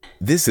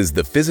This is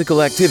the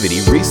Physical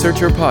Activity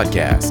Researcher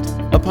Podcast,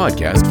 a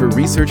podcast for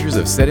researchers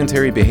of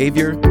sedentary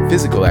behavior,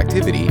 physical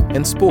activity,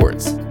 and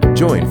sports.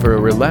 Join for a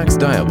relaxed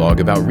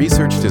dialogue about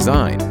research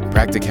design,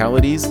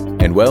 practicalities,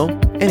 and, well,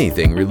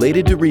 anything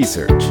related to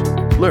research.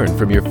 Learn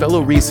from your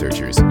fellow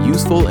researchers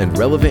useful and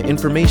relevant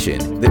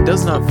information that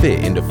does not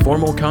fit into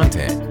formal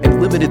content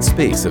and limited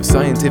space of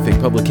scientific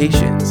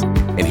publications.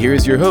 And here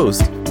is your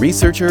host,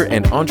 researcher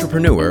and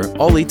entrepreneur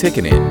Olli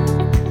Tikkanen.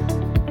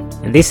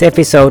 This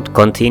episode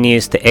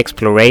continues the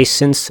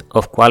explorations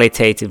of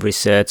qualitative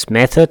research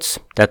methods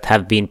that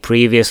have been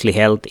previously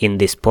held in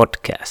this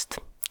podcast.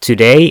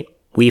 Today,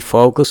 we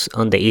focus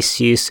on the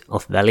issues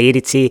of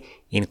validity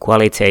in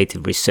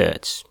qualitative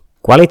research.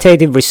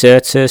 Qualitative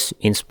researchers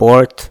in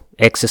sport,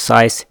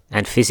 exercise,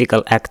 and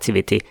physical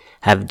activity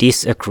have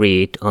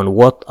disagreed on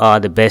what are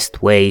the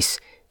best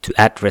ways to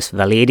address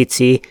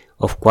validity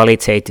of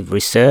qualitative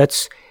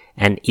research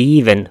and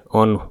even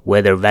on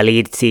whether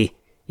validity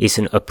is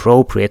an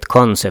appropriate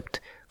concept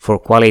for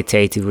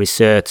qualitative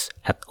research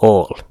at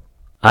all.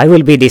 I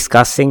will be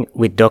discussing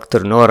with Dr.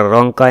 Noora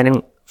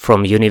Ronkainen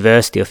from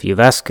University of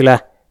Jyväskylä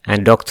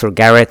and Dr.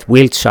 Gareth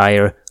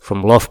Wiltshire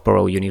from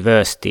Loughborough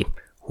University,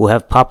 who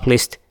have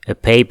published a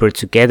paper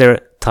together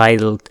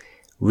titled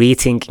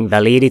Rethinking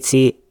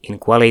Validity in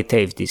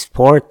Qualitative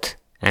Sport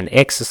and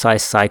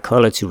Exercise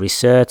Psychology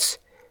Research,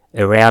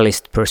 a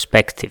Realist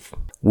Perspective.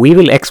 We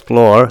will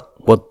explore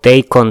what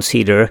they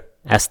consider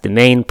as the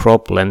main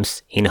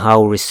problems in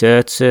how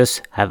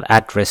researchers have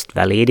addressed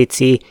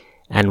validity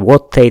and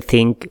what they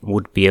think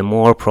would be a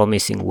more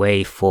promising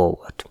way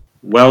forward.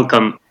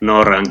 Welcome,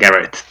 Noora and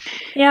Gareth.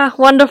 Yeah,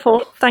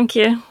 wonderful. Thank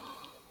you.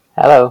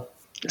 Hello.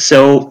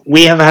 So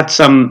we have had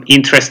some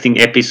interesting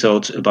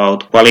episodes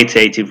about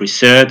qualitative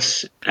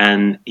research,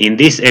 and in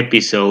this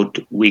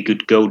episode we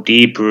could go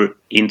deeper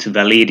into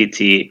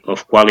validity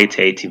of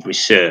qualitative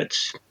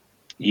research.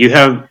 You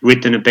have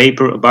written a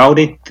paper about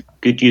it.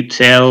 Could you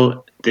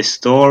tell the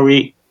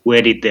story?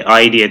 Where did the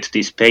idea to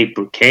this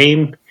paper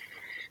came,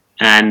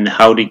 and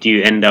how did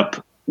you end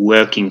up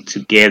working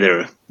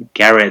together?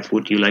 Gareth,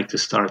 would you like to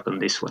start on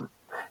this one?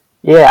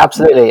 Yeah,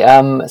 absolutely.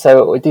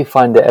 So we do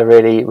find it a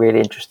really, really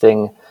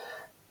interesting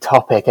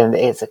topic, and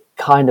it's a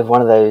kind of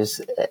one of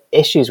those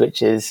issues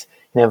which is,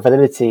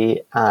 validity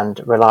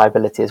and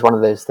reliability is one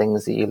of those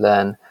things that you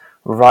learn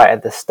right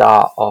at the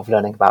start of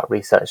learning about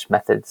research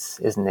methods,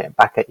 isn't it?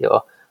 Back at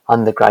your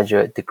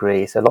undergraduate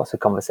degree. So lots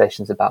of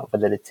conversations about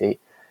validity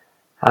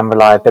and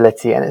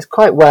reliability, and it's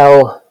quite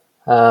well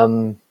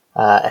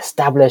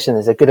established, and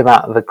there's a good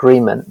amount of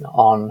agreement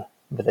on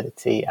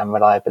validity and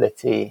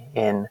reliability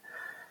in,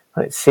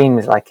 well, it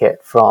seems like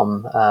it,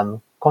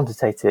 from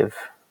quantitative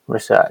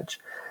research.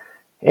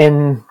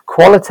 In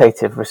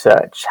qualitative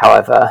research,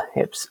 however,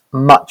 it's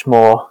much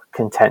more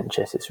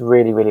contentious. It's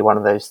really, really one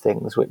of those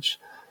things which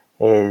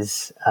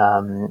is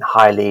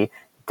highly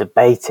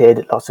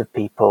debated. Lots of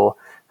people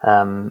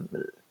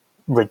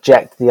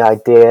reject the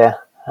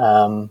idea,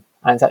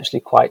 and it's actually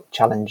quite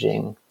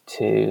challenging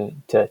to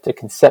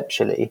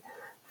conceptually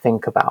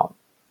think about.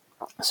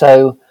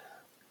 So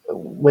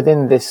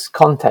within this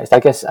context, I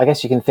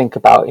guess you can think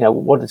about,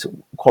 what is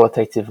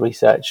qualitative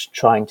research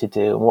trying to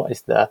do, and what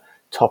is the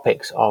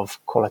topics of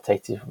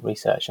qualitative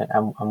research,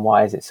 and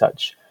why is it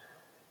such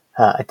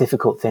a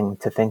difficult thing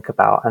to think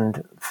about?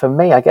 And for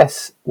me, I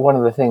guess one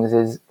of the things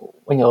is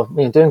when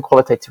you're doing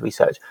qualitative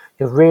research,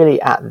 you're really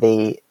at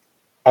the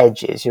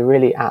edges, you're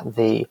really at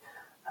the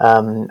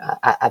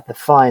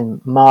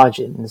fine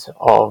margins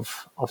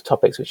of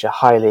topics which are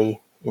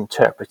highly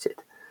interpreted.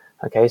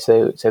 Okay,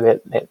 so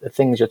the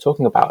things you're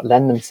talking about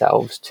lend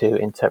themselves to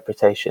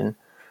interpretation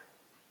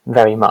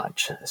very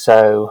much.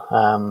 So,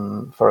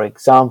 for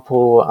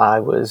example, I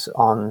was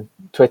on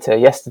Twitter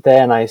yesterday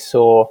and I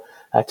saw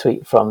a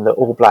tweet from the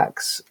All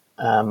Blacks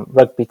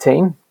rugby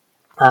team,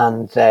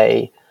 and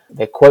they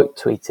quote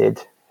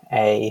tweeted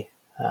a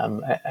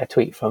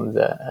tweet from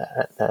the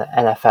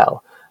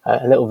NFL,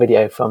 a little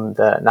video from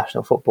the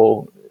National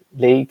Football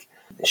League,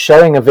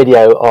 showing a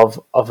video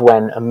of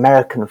when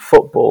American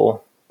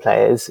football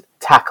players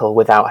tackle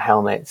without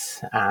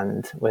helmets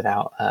and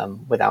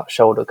without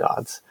shoulder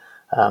guards.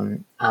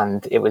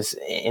 And it was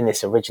in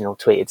this original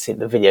tweet,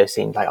 the video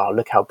seemed like, oh,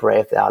 look how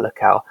brave they are, look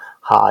how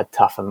hard,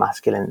 tough and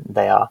masculine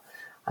they are.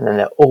 And then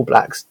the All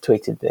Blacks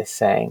tweeted this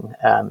saying,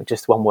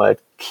 just one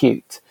word,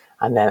 cute,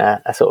 and then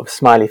a sort of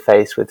smiley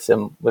face with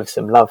some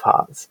love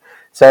hearts.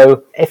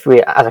 So if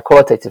we, as a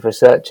qualitative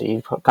researcher,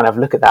 you kind of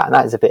look at that, and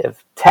that is a bit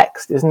of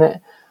text, isn't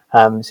it?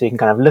 So you can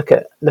kind of look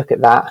at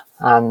that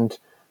and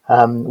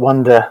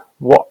wonder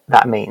what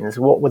that means.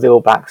 What were the All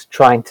Blacks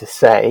trying to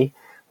say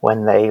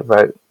when they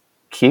wrote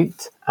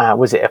cute?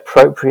 Was it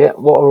appropriate?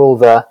 What are all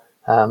the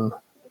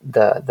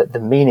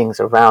meanings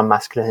around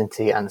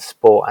masculinity and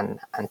sport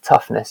and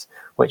toughness,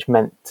 which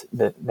meant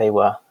that they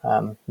were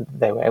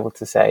able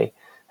to say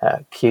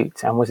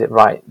cute? And was it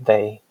right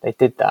they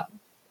did that?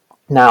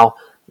 Now,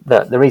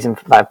 the reason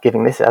for I'm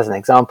giving this as an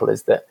example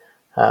is that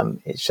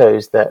it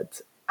shows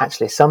that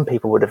actually some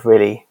people would have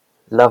really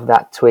loved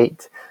that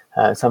tweet.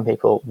 Some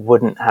people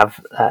wouldn't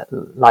have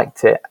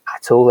liked it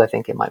at all. I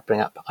think it might bring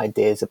up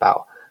ideas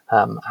about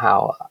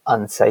how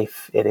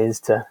unsafe it is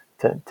to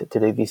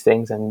do these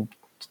things and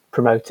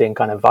promoting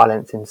kind of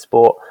violence in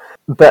sport.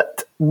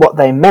 But what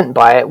they meant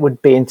by it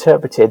would be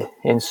interpreted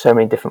in so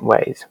many different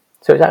ways.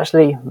 So it's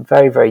actually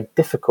very, very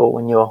difficult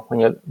when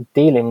you're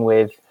dealing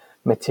with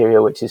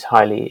material which is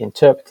highly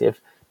interpretive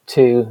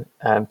to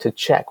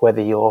check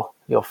whether your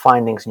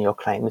findings and your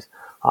claims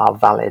are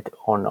valid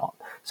or not.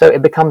 So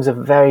it becomes a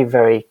very,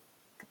 very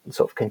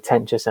sort of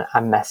contentious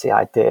and messy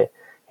idea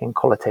in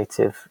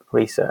qualitative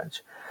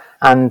research.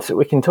 And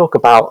we can talk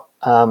about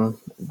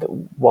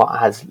what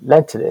has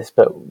led to this,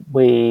 but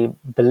we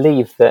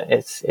believe that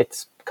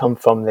it's come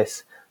from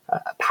this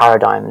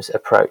paradigms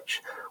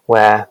approach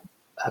where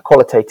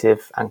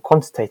qualitative and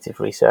quantitative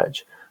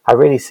research are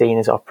really seen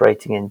as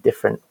operating in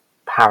different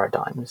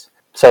paradigms.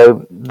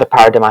 So the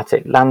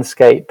paradigmatic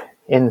landscape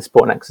in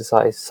sport and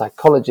exercise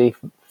psychology,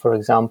 for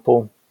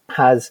example,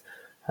 has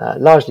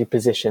largely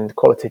positioned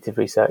qualitative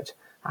research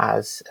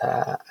as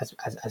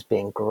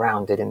being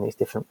grounded in these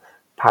different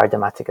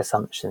paradigmatic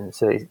assumptions.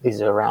 So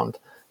these are around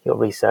your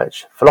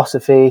research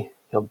philosophy,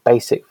 your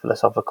basic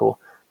philosophical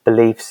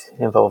beliefs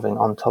involving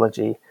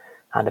ontology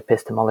and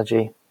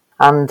epistemology,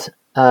 and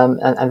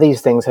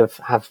these things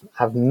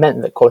have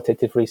meant that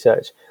qualitative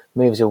research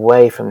moves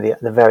away from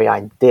the very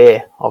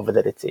idea of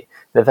validity,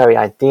 the very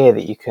idea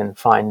that you can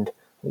find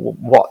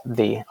what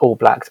the All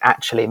Blacks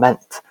actually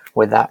meant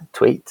with that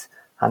tweet,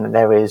 and that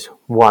there is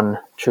one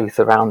truth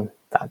around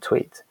that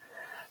tweet.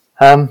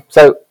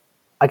 So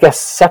I guess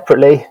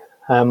separately,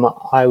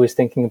 I was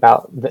thinking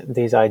about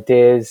these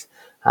ideas,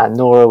 and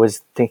Nora was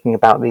thinking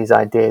about these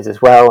ideas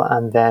as well,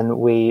 and then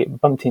we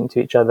bumped into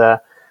each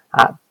other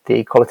at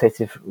the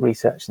Qualitative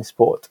Research in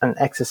Sport and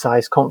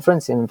Exercise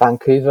Conference in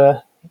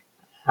Vancouver,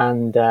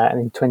 and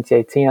in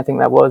 2018, I think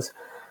that was.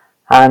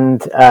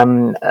 And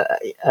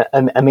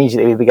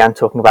immediately we began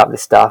talking about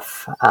this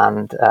stuff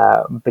and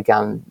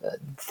began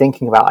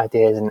thinking about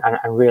ideas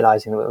and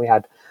realizing that we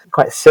had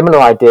quite similar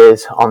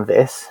ideas on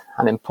this,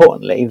 and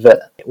importantly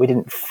that we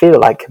didn't feel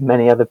like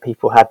many other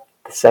people had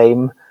the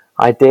same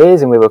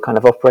ideas, and we were kind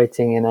of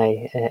operating in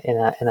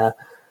a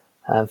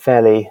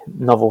fairly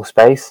novel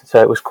space.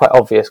 So it was quite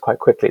obvious quite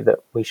quickly that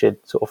we should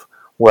sort of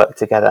work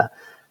together.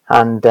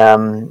 And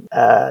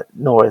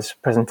Nora's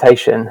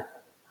presentation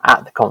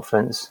at the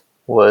conference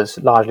was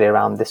largely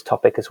around this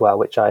topic as well,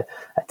 which I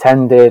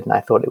attended, and I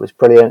thought it was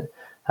brilliant.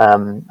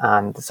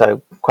 And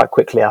so quite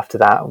quickly after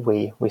that,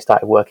 we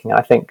started working. And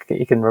I think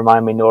you can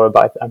remind me, Nora,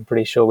 but I'm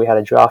pretty sure we had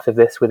a draft of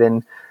this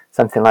within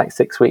something like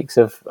 6 weeks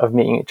of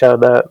meeting each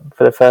other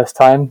for the first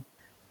time.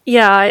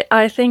 Yeah,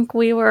 I think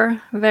we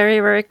were very,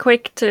 very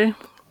quick to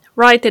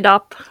write it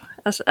up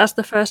as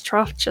the first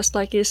draft, just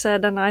like you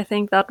said. And I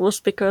think that was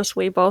because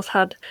we both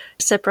had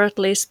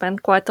separately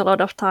spent quite a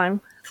lot of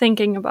time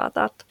thinking about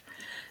that.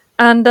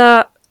 And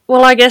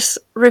well, I guess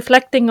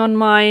reflecting on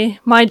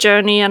my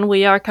journey, and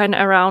we are kind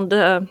of around,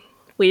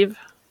 we've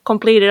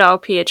completed our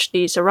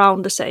PhDs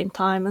around the same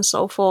time and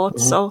so forth.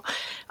 Mm-hmm. So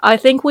I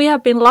think we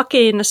have been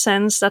lucky in the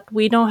sense that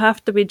we don't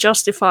have to be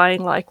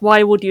justifying, like,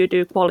 why would you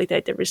do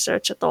qualitative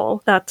research at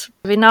all? That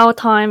in our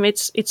time,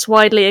 it's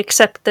widely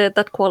accepted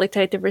that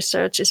qualitative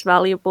research is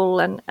valuable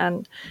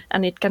and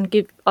it can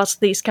give us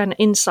these kind of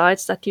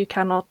insights that you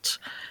cannot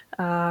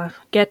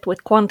get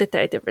with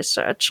quantitative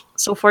research.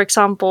 So, for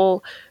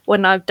example,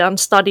 when I've done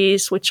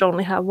studies which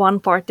only have one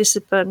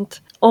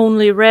participant,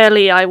 only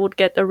rarely I would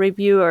get a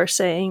reviewer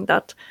saying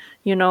that,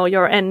 you know,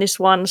 your N is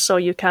 1, so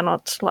you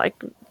cannot, like,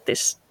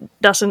 this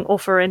doesn't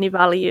offer any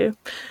value.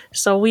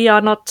 So we are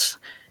not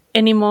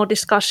anymore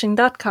discussing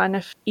that kind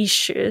of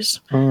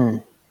issues.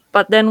 Mm.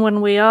 But then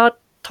when we are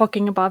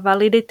talking about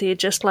validity,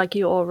 just like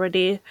you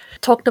already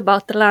talked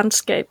about the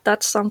landscape,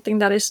 that's something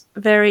that is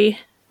very,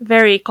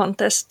 very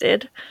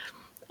contested.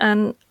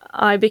 And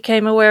I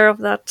became aware of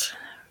that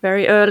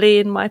very early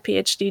in my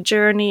PhD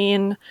journey.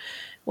 And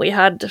we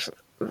had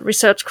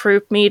research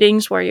group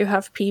meetings where you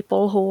have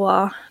people who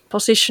are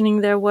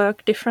positioning their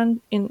work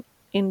different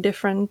in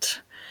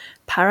different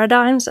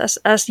paradigms,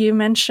 as you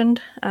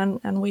mentioned.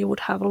 And we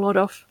would have a lot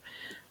of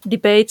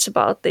debates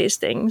about these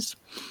things.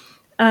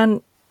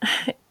 And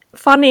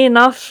funny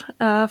enough,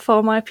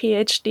 for my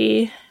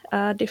PhD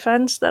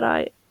defense that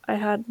I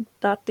had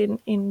that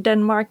in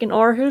Denmark, in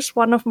Aarhus,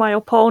 one of my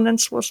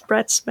opponents was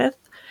Brett Smith,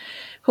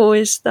 who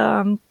is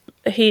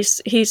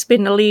he's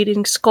been a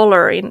leading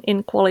scholar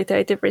in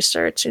qualitative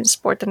research in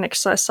sport and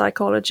exercise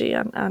psychology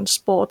and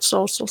sports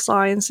social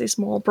sciences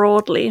more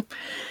broadly.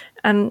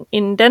 And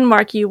in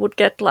Denmark, you would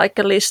get like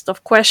a list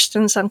of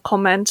questions and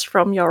comments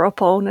from your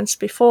opponents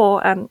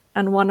before. And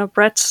one of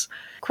Brett's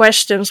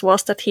questions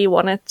was that he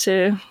wanted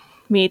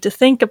me to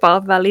think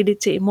about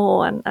validity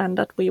more and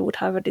that we would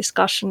have a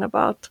discussion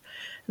about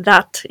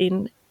that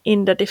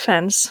in the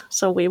defense.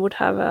 So we would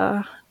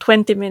have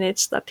 20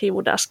 minutes that he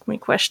would ask me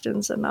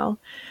questions and I'll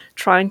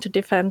trying to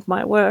defend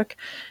my work.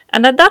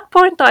 And at that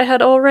point, I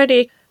had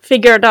already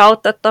figured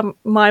out that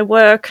my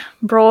work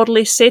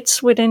broadly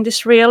sits within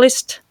this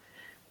realist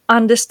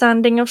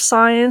understanding of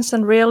science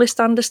and realist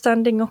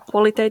understanding of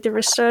qualitative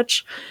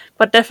research,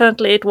 but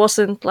definitely it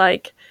wasn't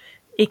like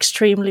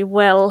extremely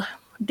well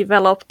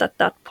developed at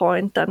that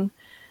point, and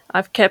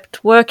I've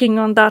kept working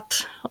on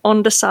that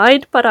on the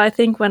side. But I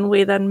think when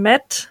we then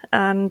met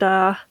and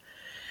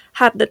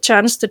had the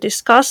chance to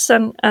discuss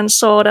and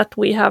saw that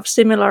we have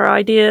similar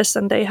ideas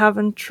and they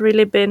haven't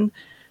really been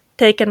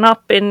taken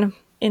up in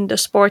the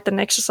sport and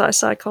exercise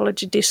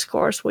psychology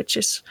discourse, which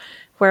is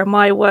where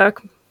my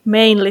work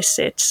mainly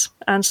sits.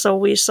 And so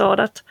we saw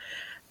that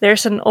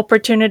there's an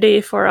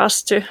opportunity for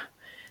us to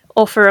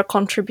offer a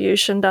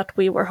contribution that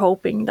we were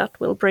hoping that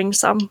will bring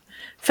some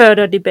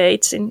further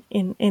debates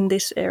in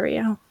this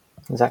area.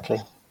 Exactly.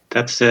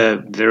 That's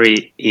a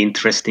very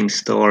interesting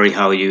story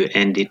how you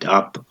ended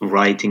up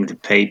writing the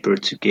paper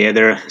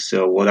together.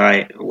 So what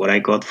I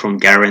got from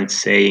Garant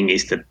saying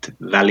is that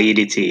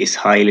validity is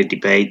highly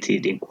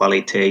debated in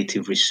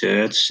qualitative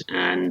research,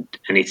 and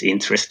it's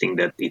interesting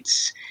that the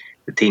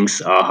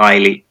things are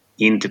highly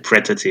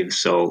interpretative,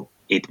 so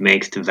it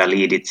makes the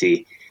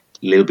validity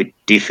a little bit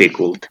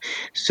difficult.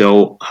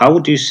 So how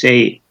would you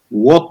say,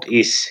 what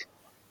is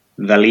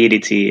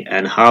validity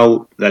and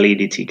how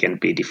validity can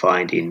be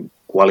defined in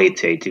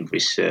qualitative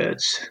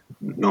research?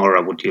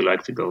 Nora, would you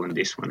like to go on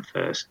this one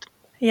first?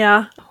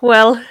 Yeah,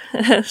 well,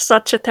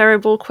 such a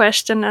terrible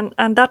question.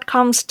 And that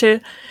comes to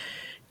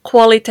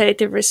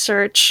qualitative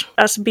research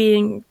as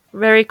being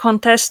very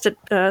contested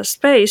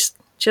space,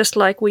 just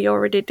like we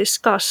already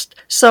discussed.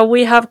 So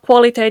we have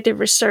qualitative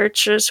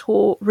researchers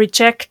who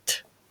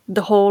reject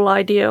the whole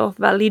idea of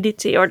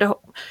validity, or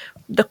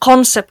the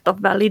concept of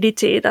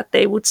validity, that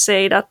they would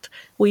say that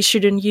we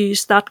shouldn't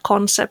use that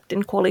concept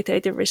in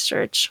qualitative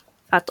research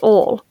at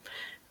all,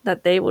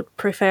 that they would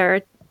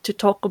prefer to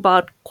talk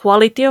about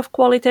quality of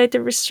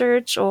qualitative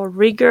research, or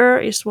rigor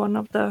is one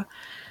of the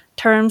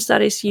terms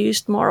that is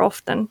used more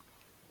often.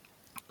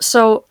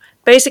 So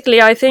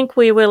basically, I think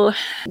we will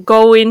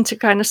go into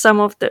kind of some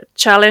of the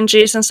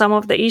challenges and some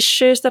of the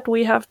issues that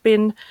we have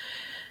been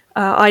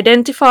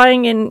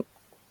identifying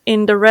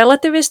in the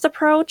relativist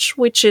approach,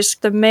 which is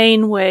the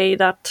main way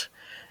that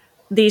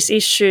these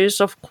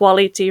issues of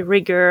quality,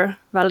 rigor,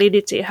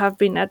 validity have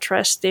been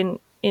addressed in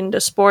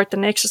the sport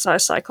and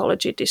exercise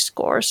psychology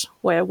discourse,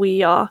 where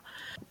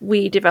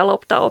we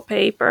developed our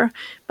paper.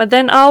 But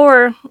then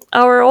our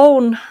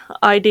own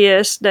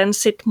ideas then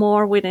sit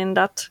more within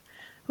that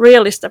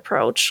realist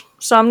approach.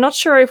 So I'm not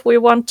sure if we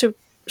want to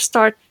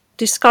start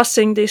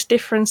discussing these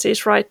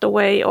differences right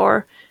away,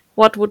 or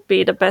what would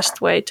be the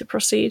best way to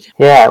proceed?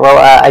 Yeah, well,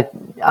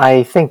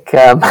 I think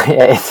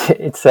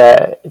it's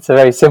a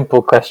very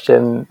simple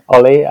question,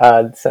 Ollie.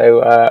 And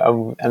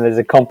there's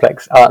a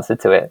complex answer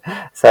to it.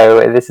 So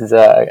this is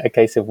a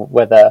case of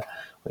whether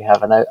we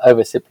have an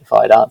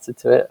oversimplified answer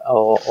to it,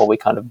 or we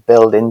kind of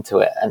build into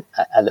it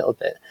a little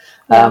bit.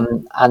 Yeah.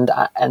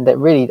 And it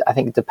really, I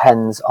think,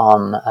 depends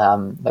on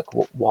like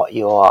what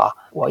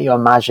you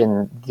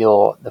imagine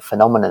the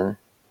phenomenon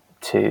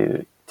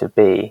to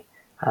be,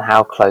 and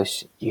how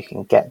close you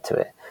can get to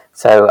it.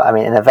 So, I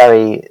mean, in a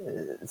very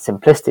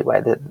simplistic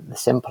way, the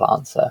simple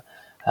answer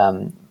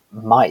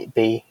might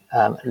be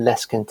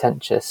less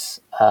contentious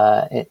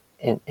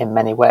in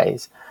many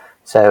ways.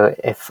 So,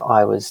 if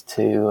I was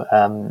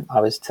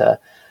to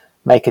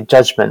make a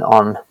judgment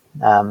on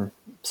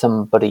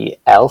somebody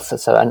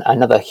else, so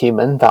another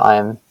human that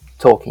I'm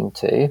talking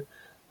to,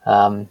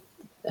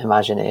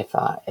 imagine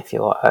if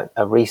you're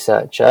a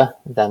researcher,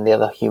 then the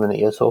other human that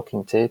you're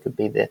talking to could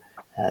be the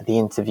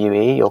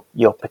interviewee,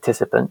 your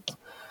participant,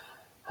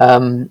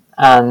 and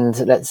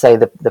let's say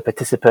the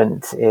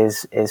participant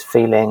is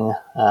feeling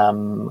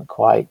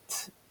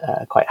quite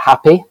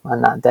happy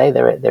on that day.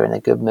 They're in a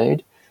good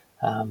mood,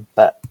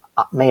 but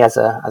me as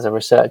a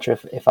researcher,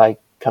 if I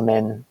come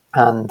in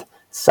and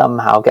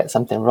somehow get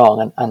something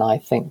wrong, and I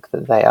think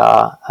that they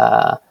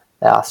are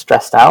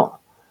stressed out,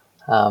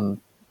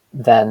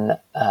 then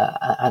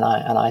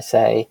and I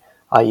say,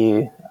 are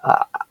you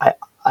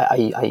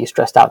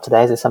stressed out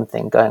today? Is there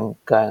something going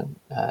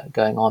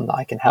on that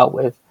I can help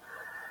with?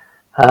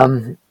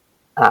 I'm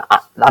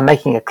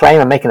making a claim,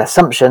 I'm making an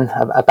assumption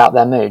about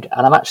their mood,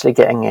 and I'm actually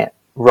getting it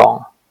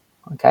wrong.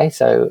 Okay,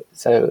 so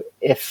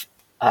if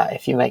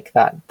you make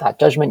that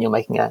judgment, you're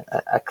making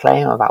a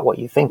claim about what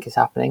you think is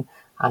happening,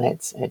 and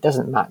it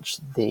doesn't match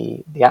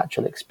the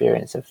actual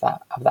experience of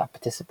that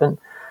participant,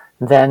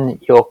 then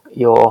your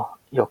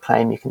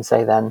claim, you can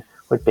say, then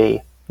would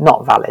be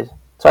not valid.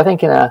 So I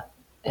think in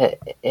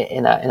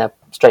a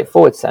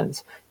straightforward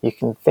sense, you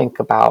can think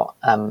about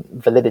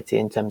validity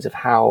in terms of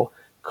how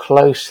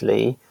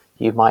closely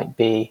you might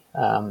be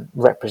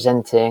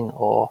representing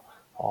or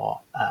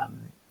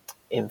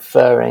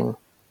inferring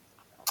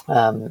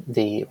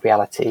the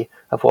reality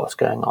of what's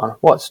going on,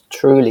 what's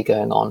truly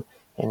going on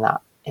in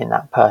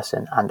that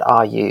person, and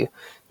are you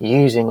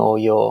using all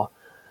your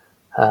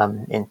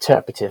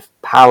interpretive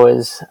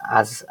powers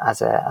as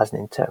an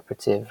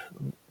interpretive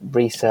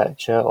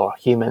researcher or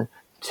human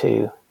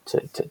to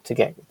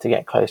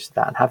get close to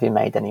that, and have you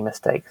made any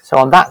mistakes? So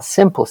on that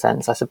simple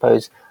sense, I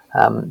suppose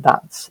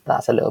that's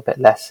a little bit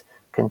less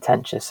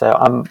contentious. So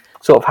I'm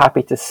sort of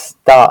happy to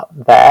start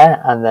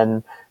there and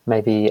then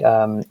maybe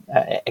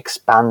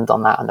expand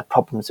on that and the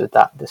problems with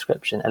that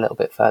description a little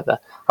bit further.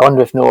 I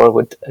wonder if Nora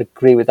would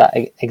agree with that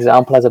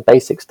example as a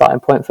basic starting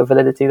point for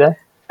validity there?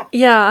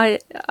 Yeah,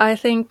 I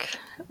think,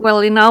 well,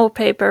 in our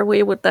paper,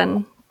 we would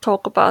then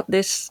talk about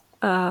this,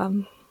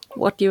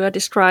 what you are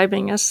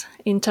describing as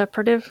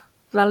interpretive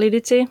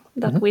validity,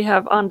 that we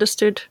have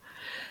understood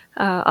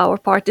our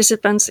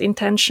participants'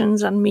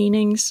 intentions and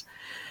meanings.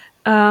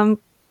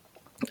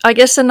 I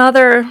guess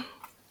another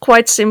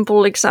quite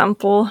simple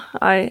example,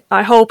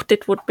 I hoped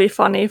it would be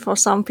funny for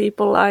some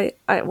people.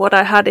 What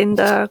I had in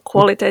the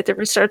qualitative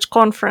research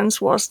conference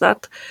was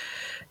that,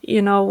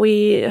 you know,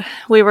 we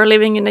were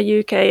living in the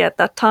UK at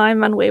that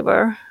time, and we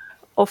were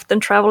often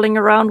traveling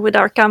around with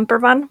our camper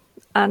van.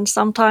 And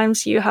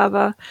sometimes you have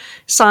a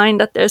sign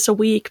that there's a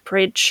weak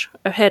bridge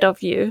ahead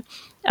of you,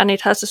 and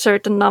it has a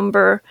certain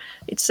number.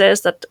 It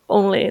says that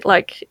only,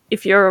 like,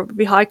 if your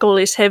vehicle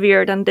is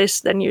heavier than this,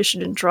 then you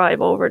shouldn't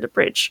drive over the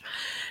bridge.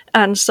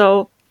 And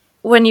so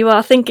when you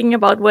are thinking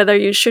about whether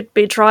you should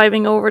be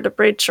driving over the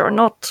bridge or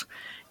not,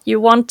 you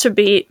want to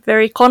be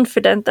very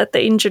confident that the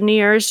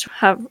engineers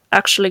have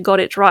actually got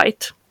it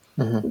right.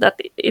 Mm-hmm. That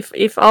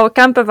if our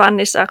camper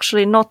van is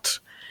actually not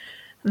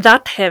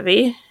that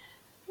heavy,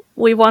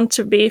 we want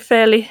to be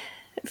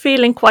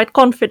feeling quite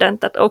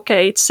confident that,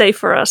 okay, it's safe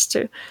for us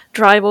to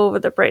drive over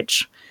the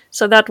bridge.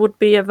 So that would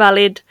be a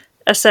valid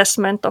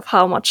assessment of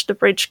how much the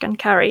bridge can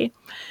carry.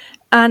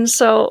 And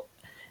so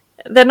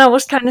then I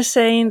was kind of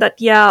saying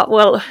that, yeah,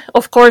 well,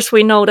 of course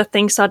we know that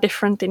things are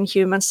different in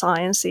human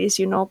sciences.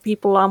 You know,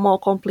 people are more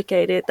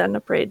complicated than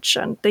a bridge,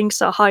 and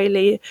things are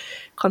highly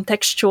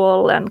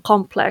contextual and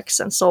complex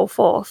and so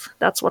forth.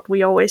 That's what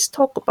we always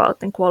talk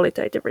about in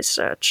qualitative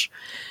research.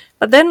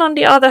 But then on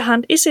the other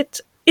hand, is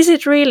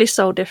it really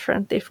so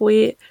different? If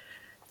we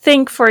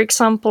think, for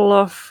example,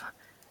 of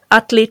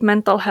athlete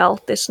mental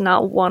health is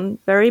now one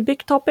very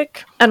big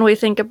topic, and we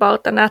think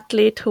about an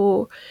athlete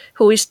who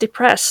is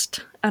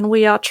depressed, and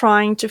we are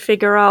trying to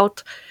figure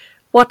out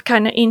what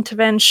kind of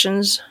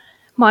interventions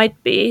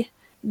might be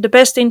the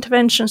best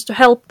interventions to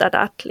help that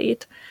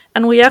athlete.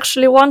 And we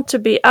actually want to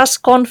be as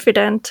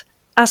confident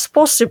as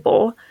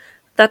possible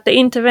that the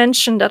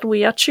intervention that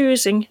we are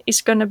choosing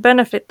is going to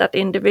benefit that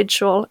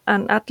individual,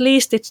 and at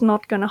least it's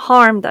not going to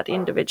harm that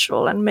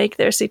individual and make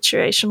their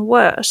situation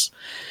worse.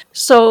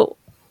 So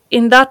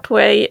in that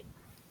way,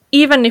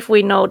 even if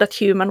we know that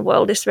human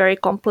world is very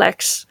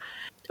complex,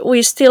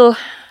 we still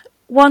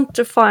want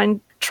to find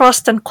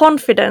trust and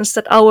confidence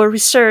that our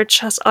research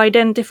has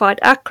identified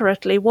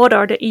accurately what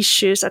are the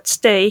issues at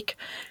stake.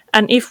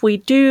 And if we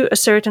do a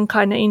certain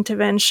kind of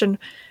intervention,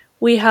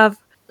 we have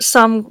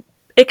some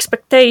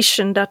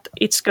expectation that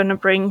it's going to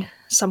bring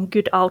some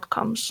good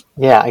outcomes.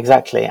 Yeah,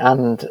 exactly.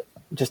 And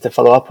just to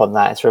follow up on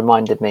that, it's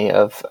reminded me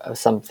of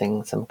some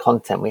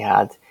content we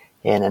had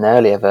in an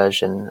earlier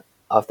version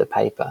of the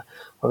paper,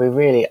 where we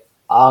really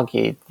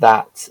argued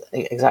that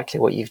exactly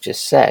what you've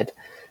just said,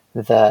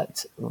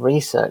 that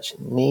research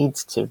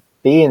needs to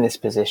be in this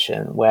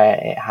position where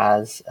it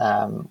has,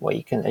 where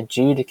you can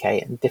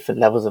adjudicate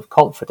different levels of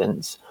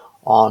confidence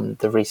on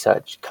the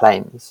research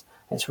claims.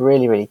 It's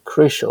really, really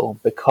crucial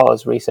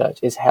because research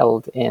is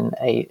held in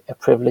a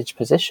privileged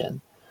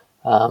position.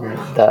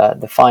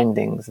 The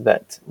findings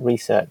that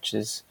research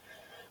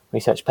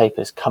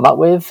papers come up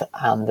with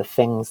and the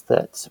things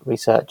that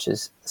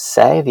researchers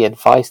say, the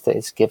advice that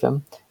is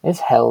given, is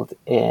held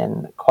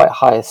in quite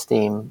high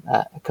esteem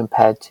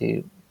compared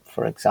to,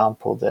 for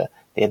example, the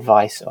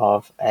advice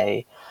of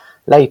a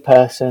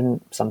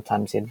layperson,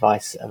 sometimes the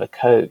advice of a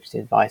coach, the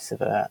advice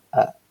of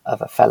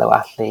a fellow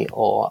athlete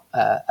or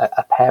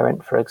a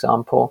parent, for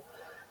example.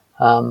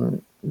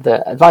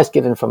 The advice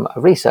given from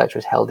a researcher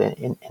is held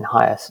in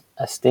higher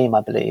esteem,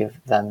 I believe,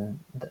 than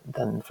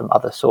from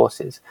other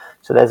sources.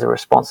 So there's a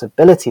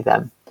responsibility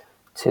then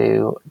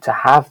to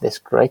have this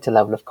greater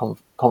level of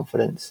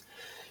confidence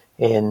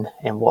in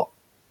what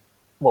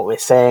we're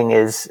saying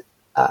is,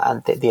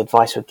 and the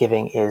advice we're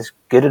giving is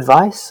good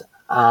advice,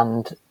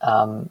 and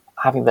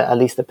having at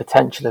least the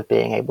potential of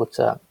being able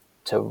to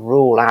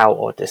rule out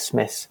or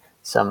dismiss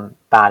some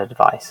bad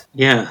advice.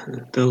 Yeah,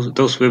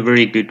 those were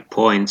very good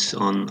points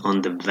on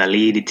the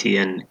validity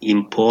and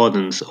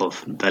importance of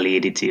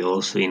validity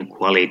also in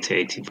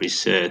qualitative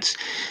research.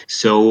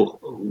 So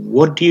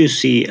what do you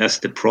see as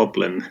the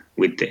problem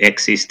with the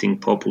existing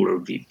popular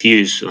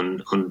views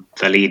on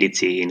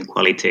validity in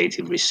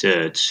qualitative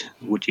research?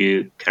 Would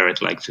you,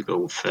 Garrett, like to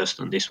go first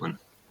on this one?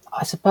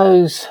 I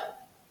suppose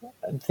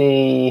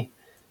the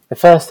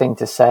first thing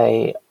to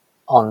say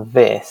on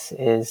this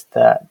is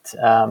that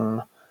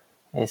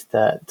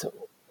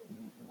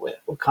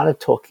we're kind of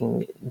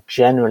talking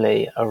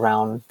generally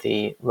around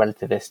the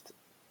relativist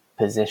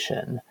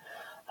position,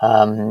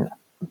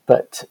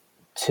 but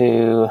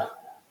to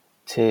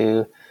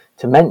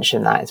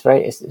mention that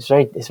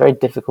it's very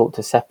difficult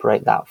to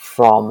separate that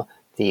from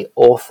the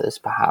authors,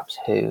 perhaps,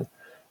 who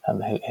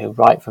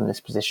write from this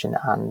position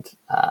and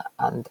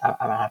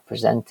have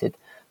presented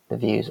the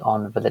views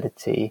on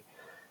validity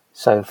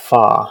so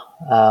far.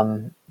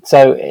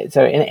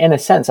 in a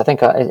sense, I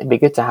think it'd be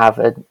good to have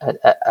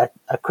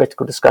a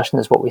critical discussion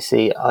as what we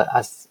see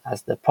as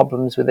the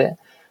problems with it,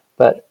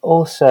 but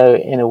also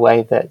in a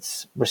way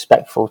that's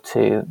respectful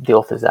to the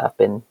authors that have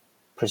been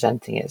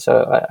presenting it.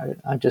 So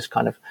I just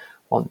kind of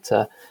want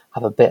to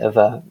have a bit of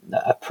a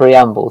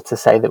preamble to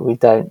say that we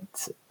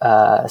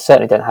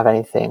certainly don't have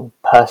anything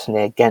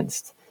personally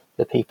against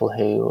the people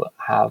who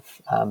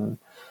have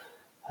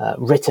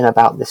written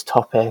about this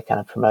topic and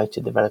have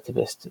promoted the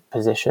relativist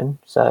position.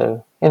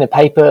 So in the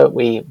paper,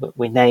 we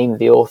name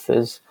the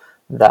authors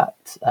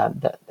that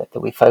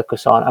we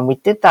focus on, and we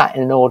did that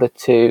in order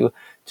to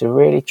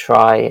really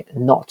try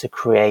not to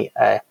create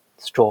a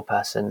straw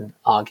person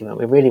argument.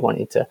 We really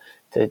wanted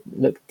to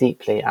look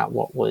deeply at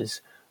what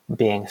was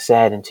being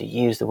said and to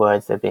use the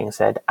words that are being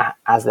said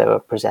as they were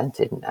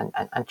presented,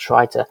 and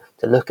try to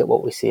look at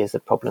what we see as the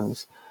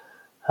problems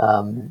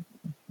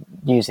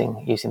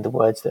using the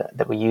words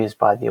that were used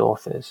by the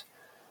authors.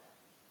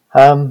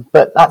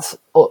 But that's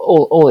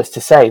all is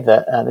to say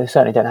that we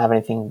certainly don't have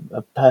anything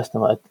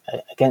personal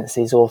against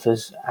these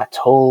authors at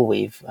all.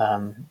 We've,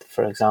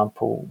 for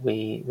example,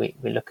 we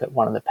look at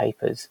one of the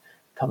papers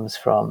comes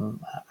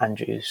from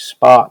Andrew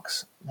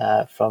Sparks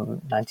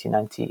from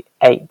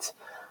 1998,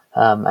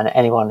 and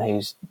anyone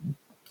who's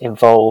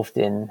involved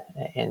in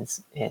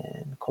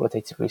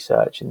qualitative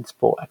research in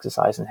sport,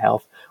 exercise, and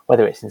health,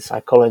 whether it's in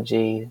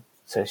psychology,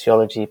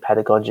 sociology,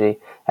 pedagogy,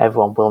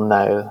 everyone will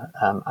know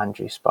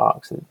Andrew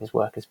Sparks. His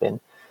work has been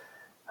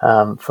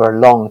for a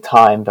long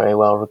time very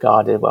well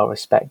regarded, well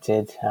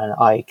respected, and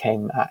I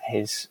came at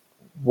his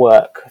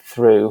work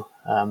through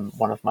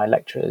one of my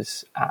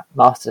lecturers at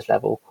master's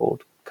level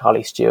called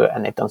Carly Stewart,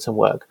 and they've done some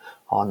work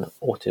on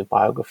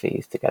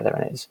autobiographies together,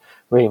 and it's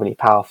really, really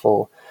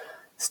powerful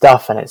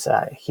stuff, and it's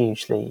a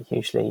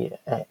hugely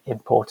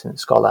important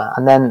scholar.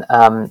 And then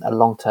a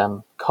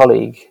long-term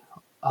colleague,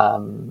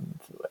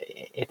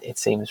 it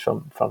seems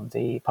from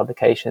the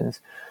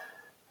publications,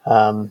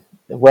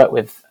 worked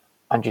with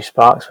Andrew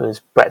Sparks was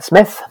Brett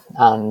Smith,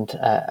 and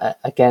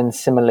again,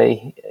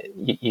 similarly,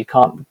 you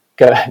can't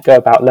go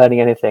about learning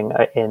anything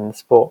in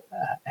sport,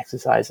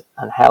 exercise,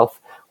 and health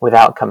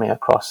without coming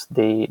across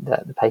the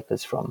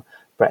papers from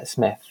Brett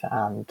Smith.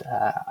 And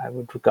I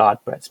would regard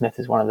Brett Smith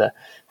as one of the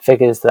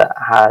figures that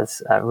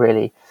has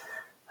really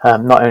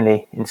not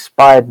only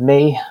inspired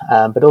me,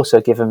 but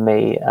also given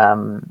me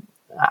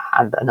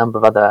and a number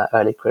of other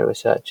early career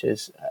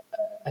researchers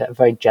a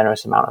very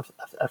generous amount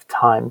of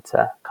time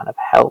to kind of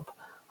help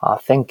our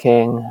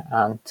thinking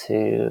and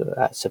to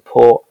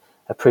support,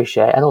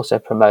 appreciate, and also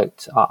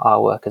promote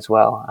our work as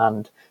well.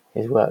 And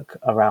his work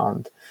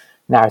around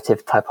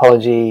narrative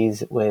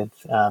typologies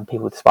with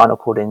people with spinal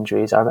cord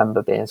injuries, I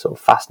remember being sort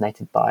of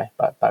fascinated by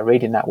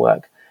reading that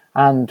work.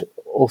 And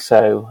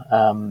also,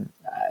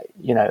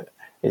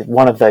 is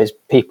one of those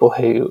people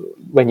who,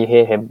 when you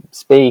hear him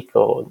speak,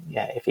 or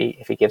if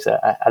he gives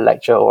a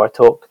lecture or a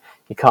talk,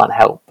 you can't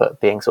help but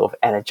being sort of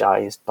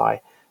energized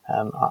by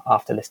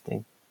after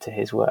listening to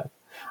his work.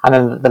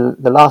 And then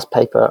the last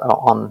paper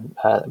on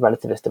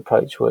relativist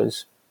approach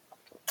was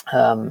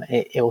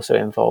it also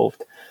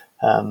involved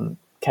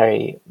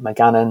Kerry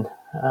McGannon,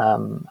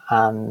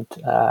 and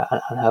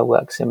her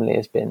work similarly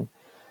has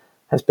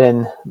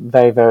been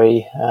very,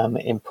 very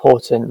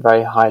important,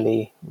 very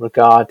highly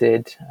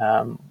regarded.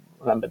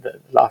 Remember the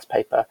last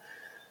paper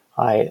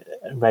I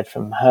read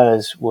from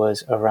hers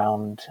was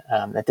around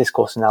a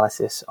discourse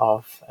analysis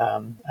of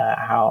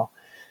how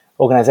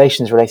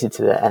organizations related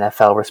to the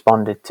NFL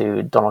responded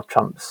to Donald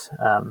Trump's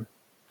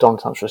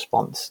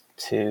response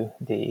to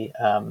the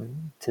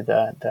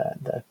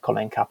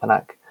Colin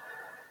Kaepernick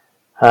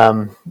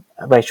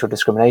racial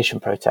discrimination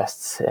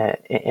protests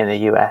in the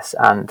US,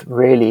 and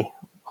really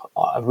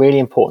a really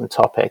important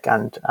topic,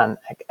 and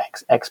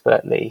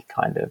expertly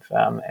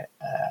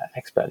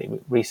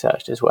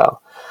researched as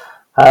well.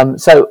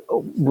 So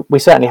we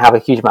certainly have a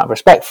huge amount of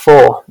respect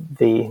for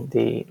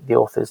the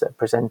authors that are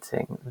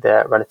presenting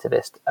the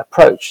relativist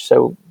approach.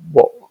 So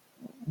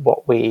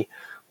what we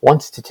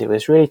wanted to do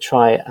is really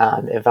try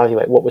and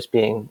evaluate what was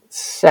being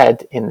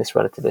said in this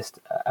relativist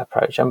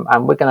approach,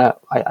 and we're gonna.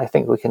 I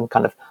think we can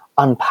kind of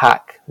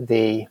unpack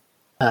the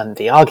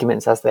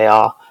arguments as they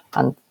are,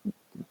 and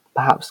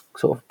perhaps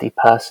sort of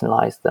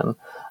depersonalize them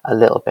a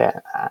little bit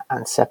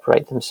and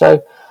separate them.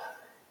 So,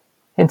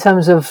 in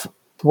terms of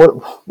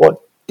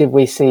what did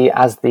we see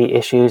as the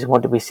issues,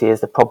 what did we see as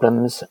the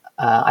problems?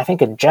 I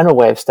think a general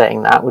way of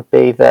stating that would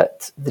be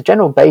that the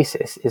general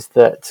basis is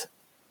that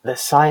the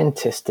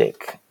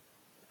scientific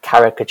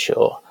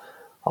caricature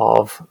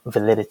of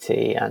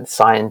validity and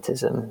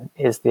scientism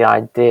is the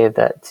idea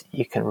that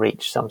you can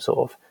reach some sort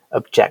of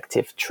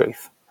objective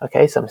truth,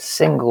 okay, some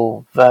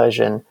single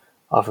version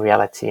of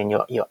reality, and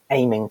you're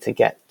aiming to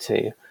get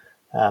to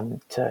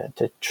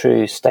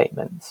true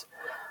statements.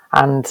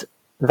 And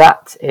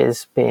that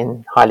is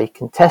being highly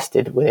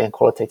contested within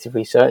qualitative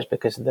research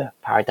because of the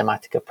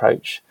paradigmatic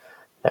approach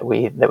that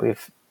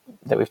we've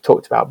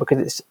talked about, because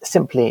it's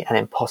simply an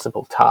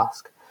impossible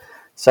task.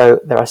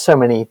 So there are so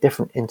many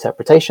different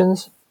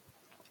interpretations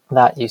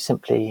that it's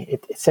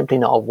simply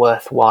not a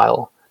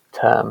worthwhile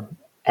term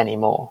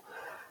anymore.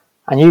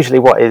 And usually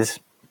what is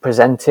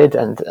presented,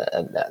 and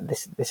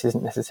this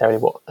isn't necessarily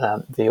what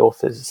the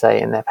authors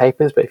say in their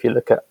papers, but if you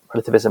look at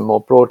relativism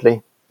more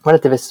broadly,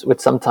 relativists would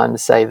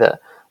sometimes say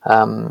that,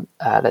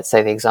 let's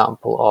say the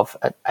example of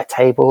a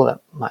table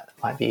that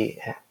might be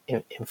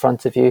in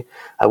front of you,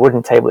 a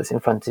wooden table that's in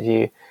front of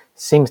you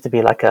seems to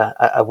be like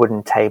a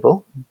wooden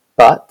table,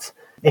 but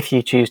if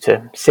you choose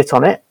to sit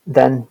on it,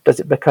 then does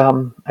it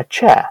become a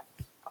chair?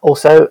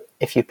 Also,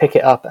 if you pick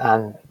it up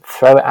and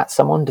throw it at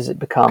someone, does it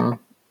become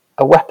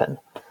a weapon?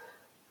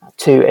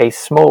 To a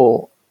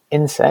small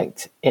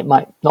insect, it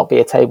might not be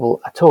a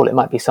table at all. It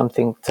might be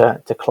something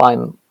to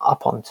climb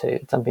up onto,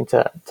 something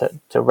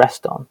to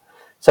rest on.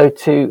 So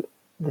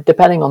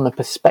depending on the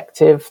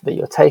perspective that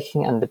you're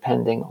taking and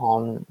depending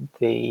on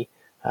the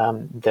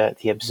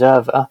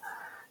observer,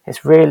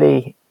 it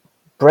really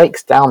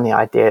breaks down the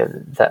idea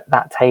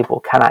that table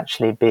can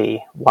actually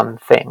be one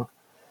thing.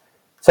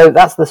 So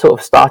that's the sort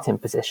of starting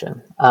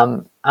position.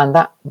 And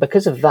that,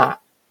 because of that,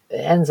 it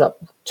ends up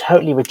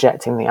totally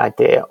rejecting the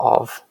idea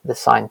of the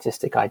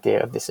scientific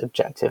idea of this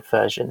objective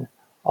version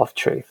of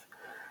truth.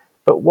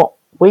 But what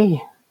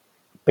we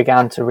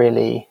began to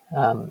really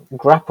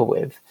grapple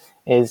with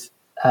is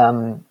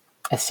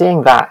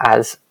seeing that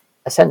as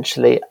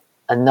essentially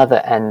another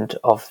end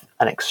of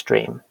an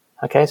extreme.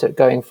 Okay, so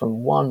going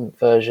from one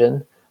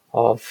version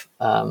of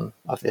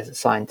this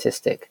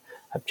scientific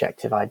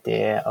objective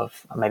idea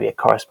of maybe a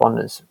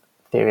correspondence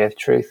theory of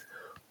truth,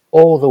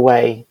 all the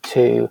way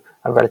to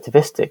a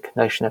relativistic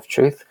notion of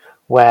truth,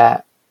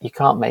 where you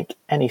can't make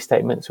any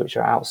statements which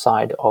are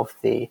outside of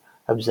the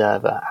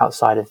observer,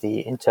 outside of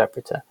the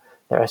interpreter.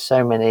 There are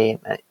so many,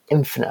 an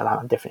infinite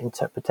amount of different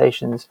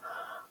interpretations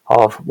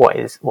of what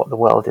the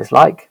world is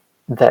like,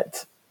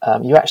 that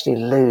you actually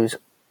lose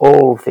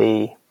all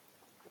the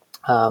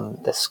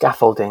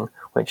scaffolding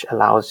which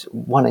allows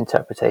one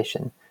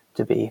interpretation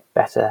to be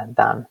better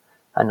than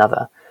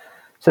another.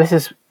 So this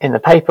is, in the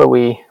paper,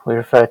 we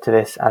refer to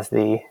this as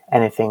the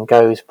anything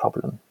goes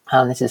problem.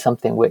 And this is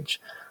something which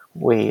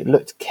we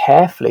looked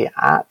carefully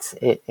at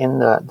in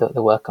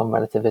the work on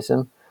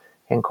relativism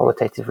in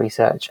qualitative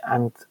research,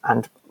 and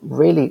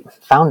really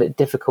found it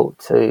difficult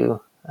to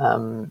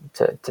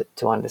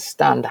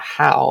understand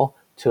how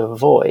to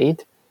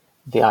avoid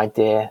the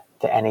idea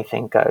that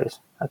anything goes.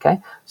 Okay,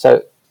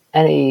 so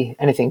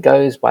anything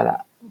goes, by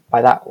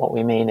that what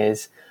we mean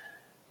is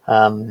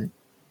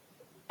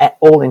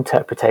all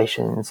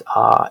interpretations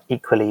are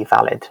equally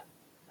valid.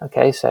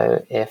 Okay,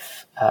 so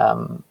if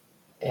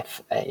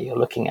you're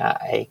looking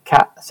at a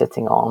cat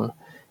sitting on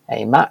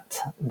a mat,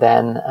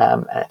 then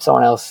if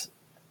someone else,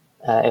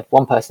 if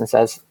one person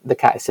says the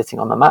cat is sitting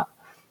on the mat,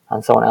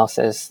 and someone else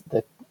says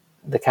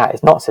the cat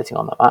is not sitting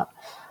on the mat,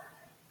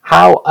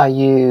 how are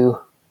you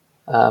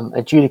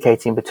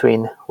adjudicating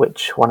between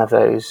which one of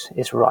those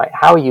is right?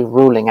 How are you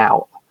ruling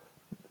out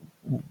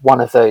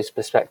one of those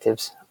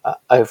perspectives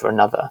over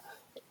another?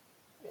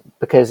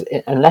 Because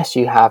unless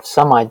you have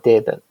some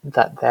idea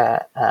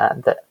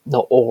that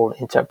not all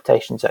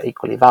interpretations are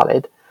equally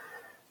valid,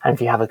 and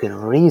if you have a good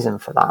reason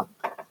for that,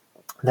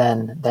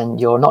 then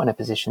you're not in a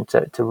position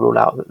to rule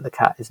out that the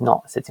cat is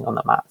not sitting on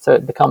the mat. So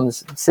it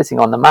becomes sitting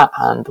on the mat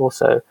and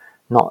also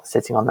not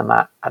sitting on the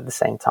mat at the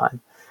same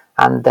time.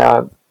 And there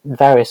are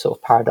various sort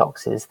of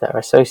paradoxes that are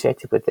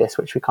associated with this,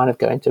 which we kind of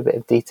go into a bit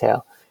of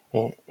detail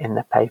in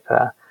the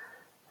paper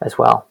as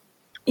well.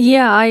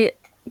 Yeah, I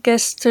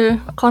guess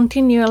to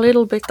continue a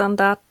little bit on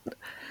that,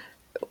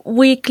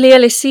 we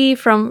clearly see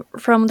from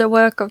the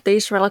work of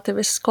these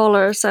relativist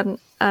scholars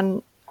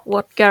and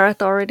what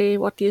Gareth already,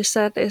 what you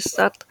said, is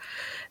that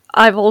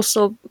I've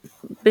also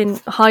been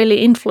highly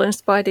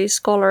influenced by these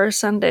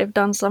scholars, and they've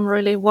done some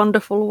really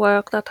wonderful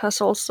work that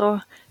has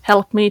also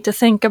helped me to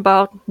think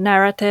about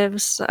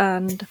narratives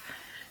and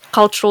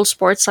cultural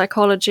sports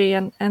psychology,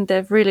 and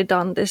they've really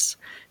done this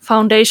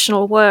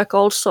foundational work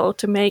also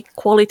to make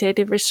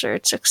qualitative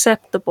research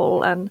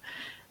acceptable,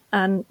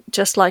 and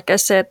just like I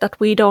said, that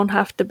we don't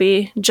have to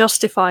be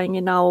justifying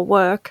in our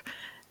work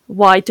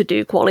why to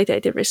do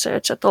qualitative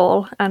research at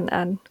all,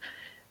 and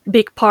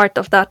big part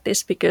of that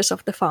is because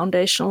of the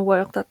foundational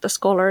work that the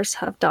scholars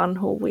have done,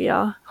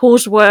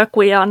 whose work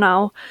we are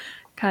now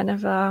kind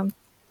of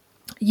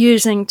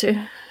using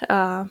to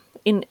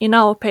in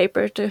our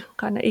paper to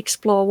kind of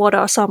explore what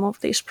are some of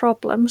these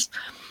problems.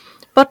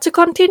 But to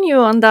continue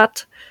on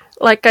that,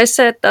 like I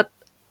said, that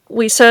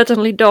we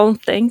certainly don't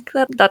think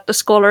that the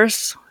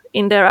scholars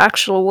in their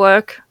actual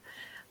work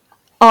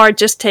are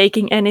just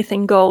taking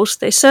anything goes.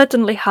 They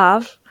certainly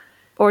have,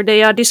 or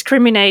they are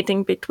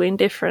discriminating between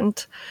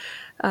different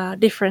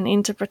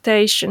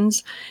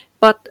interpretations.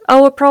 But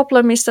our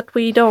problem is that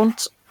we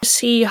don't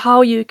see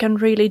how you can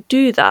really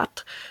do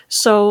that.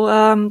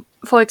 So,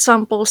 for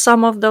example,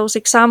 some of those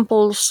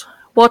examples,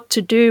 what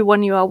to do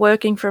when you are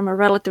working from a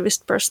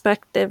relativist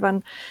perspective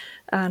and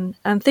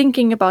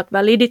thinking about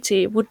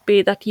validity, would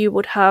be that you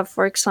would have,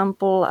 for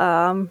example,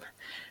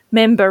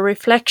 member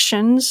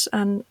reflections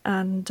and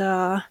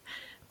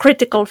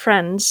critical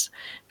friends.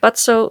 But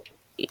so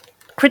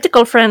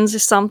critical friends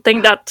is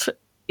something that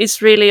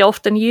is really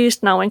often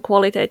used now in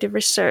qualitative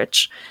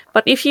research.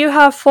 But if you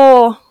have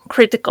 4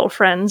 critical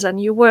friends and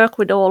you work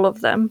with all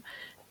of them,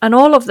 and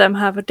all of them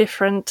have a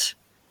different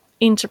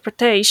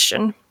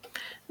interpretation,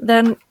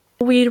 then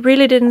we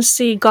really didn't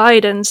see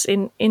guidance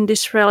in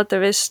this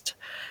relativist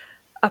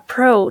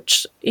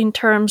approach, in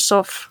terms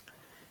of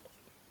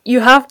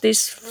you have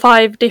these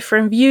 5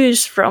 different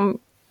views from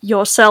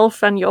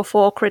yourself and your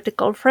 4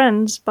 critical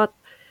friends, but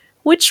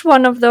which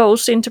one of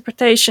those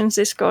interpretations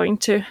is going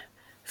to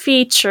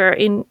feature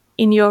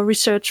in your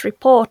research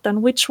report,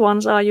 and which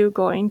ones are you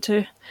going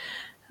to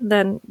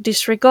then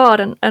disregard,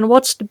 and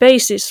what's the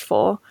basis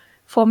for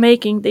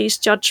making these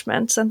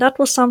judgments? And that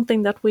was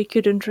something that we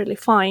couldn't really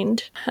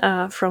find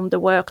from the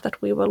work that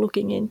we were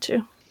looking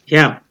into.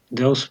 Yeah,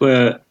 those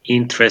were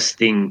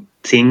interesting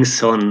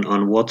things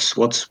on what's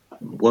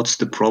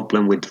the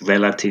problem with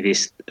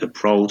relativist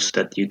approach,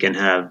 that you can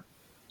have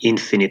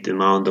infinite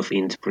amount of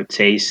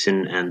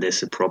interpretation and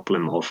there's a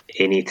problem of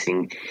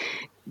anything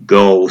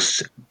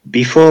goes.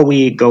 Before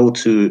we go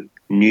to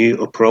new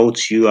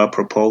approach you are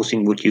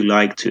proposing, would you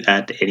like to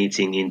add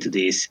anything into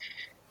this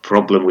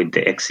problem with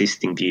the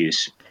existing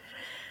views?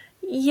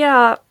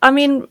 Yeah, I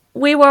mean,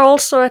 we were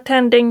also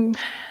attending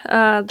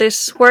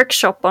this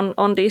workshop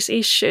on these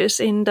issues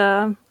in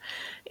the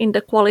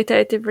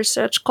qualitative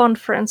research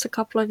conference a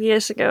couple of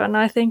years ago, and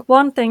I think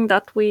one thing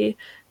that we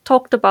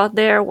talked about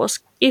there was,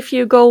 if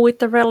you go with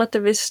the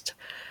relativist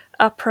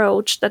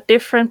approach, that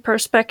different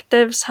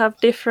perspectives have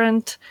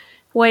different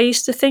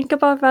ways to think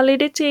about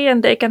validity,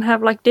 and they can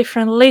have like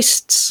different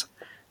lists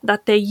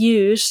that they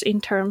use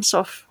in terms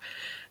of,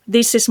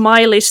 this is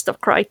my list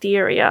of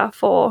criteria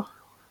for,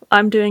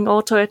 I'm doing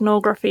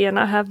autoethnography and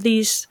I have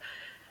these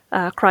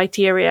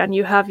criteria, and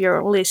you have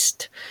your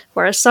list.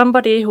 Whereas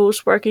somebody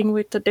who's working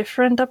with a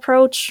different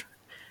approach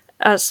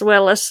as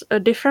well as a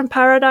different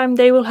paradigm,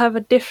 they will have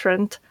a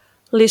different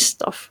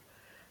list of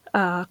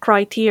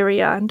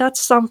criteria, and that's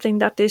something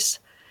that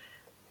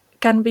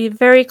can be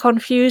very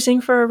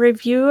confusing for a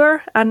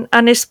reviewer,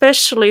 and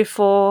especially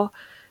for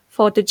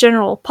the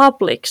general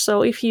public.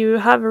 So if you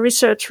have a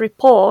research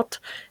report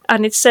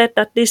and it's said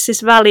that this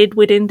is valid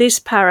within this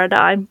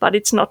paradigm, but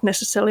it's not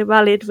necessarily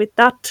valid with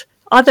that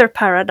other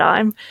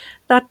paradigm,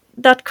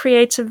 that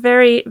creates a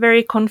very,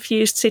 very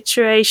confused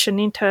situation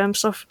in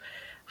terms of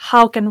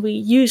how can we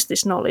use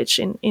this knowledge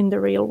in the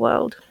real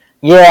world.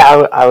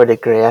 Yeah, I would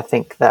agree. I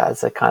think that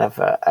is a kind of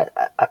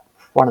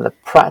one of the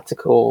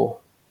practical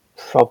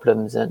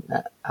problems and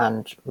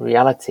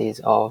realities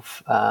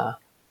of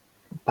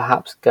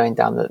perhaps going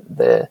down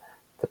the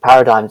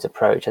paradigms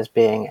approach as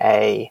being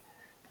a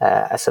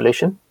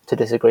solution to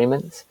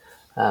disagreements,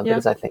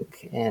 because I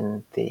think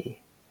in the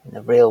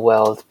real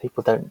world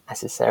people don't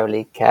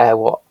necessarily care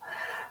what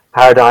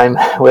paradigm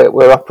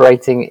we're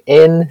operating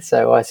in.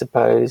 So I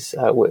suppose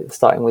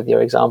starting with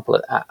your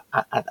example at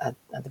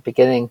the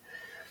beginning,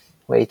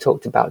 where you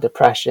talked about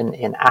depression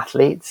in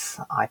athletes,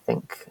 I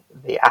think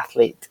the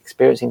athlete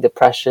experiencing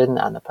depression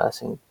and the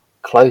person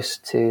close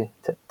to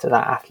that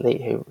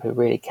athlete who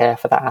really care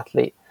for that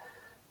athlete,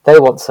 they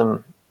want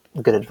some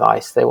good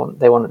advice. They want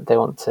to be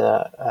able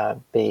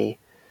to be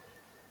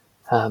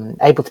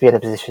in a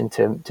position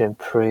to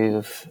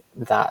improve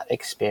that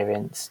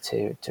experience,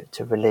 to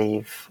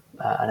relieve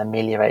and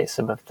ameliorate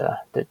some of the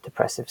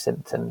depressive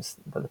symptoms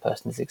that the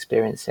person is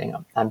experiencing,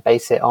 and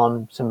base it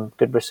on some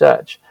good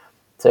research.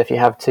 So if you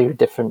have 2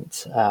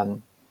 different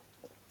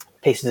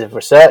pieces of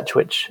research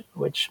which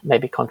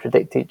maybe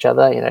contradict each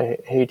other,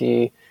 who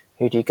do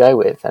you go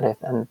with? And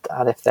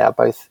if they are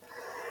both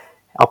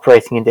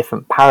operating in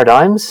different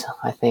paradigms,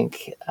 I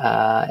think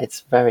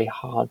it's very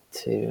hard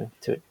to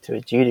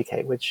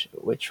adjudicate which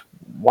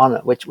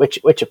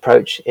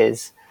approach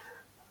is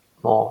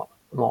more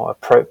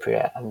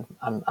appropriate and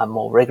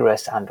more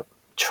rigorous and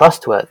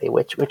trustworthy.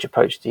 Which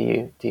approach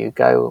do you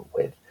go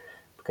with?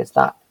 Because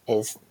that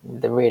is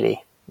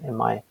really, in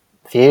my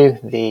view,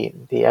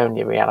 the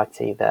only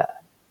reality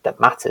that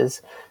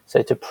matters.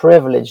 So to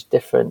privilege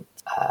different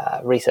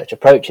research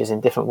approaches in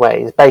different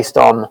ways based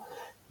on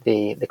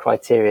the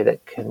criteria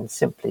that can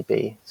simply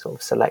be sort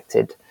of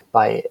selected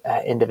by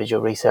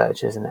individual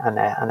researchers and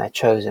their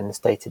chosen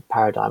stated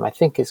paradigm, I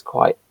think is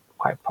quite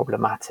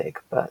problematic.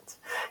 But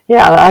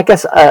yeah, I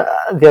guess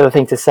the other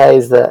thing to say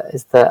is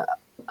that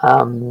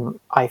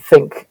I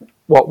think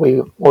what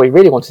we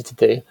really wanted to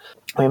do,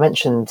 we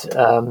mentioned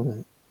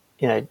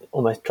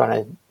almost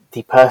trying to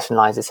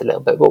depersonalize this a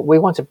little bit, but we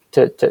wanted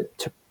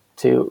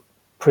to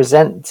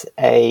present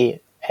an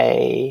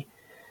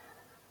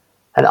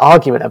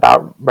argument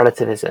about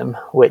relativism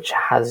which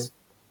has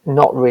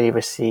not really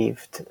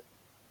received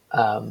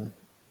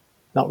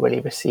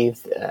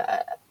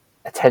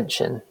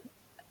attention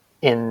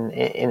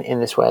in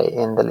this way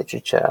in the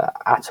literature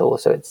at all.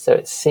 So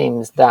it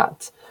seems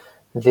that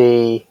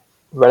the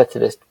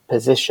relativist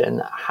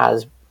position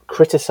has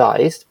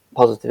criticized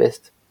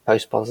positivist,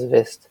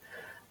 post-positivist,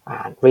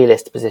 and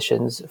realist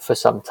positions for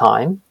some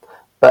time,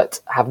 but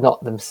have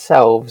not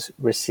themselves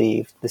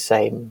received the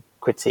same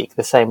critique,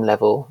 the same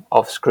level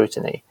of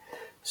scrutiny.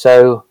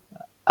 So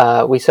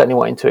we certainly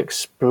wanted to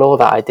explore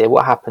that idea.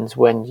 What happens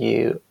when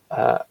you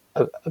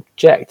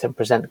object and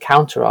present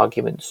counter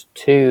arguments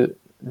to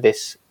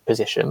this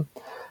position?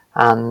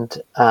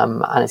 And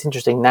it's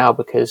interesting now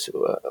because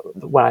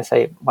when I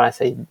say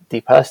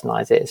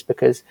depersonalize it, it's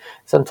because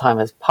some time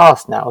has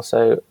passed now.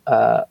 So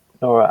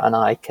Nora and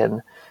I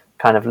can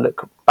kind of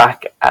look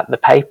back at the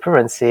paper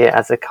and see it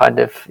as a kind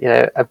of,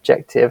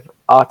 objective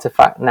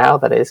artifact now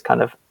that is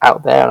kind of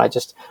out there. And I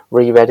just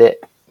reread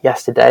it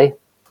yesterday,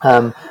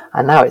 and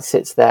now it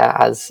sits there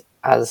as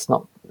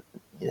not,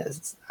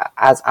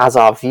 as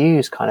our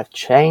views kind of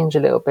change a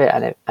little bit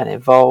and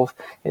evolve.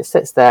 It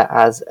sits there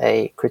as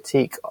a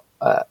critique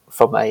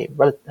from a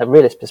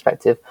realist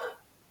perspective,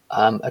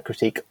 a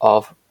critique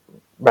of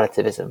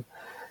relativism.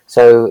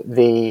 So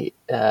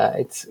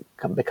it's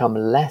become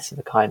less of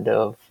a kind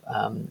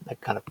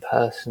of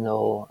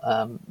personal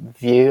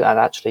view, and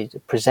actually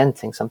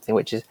presenting something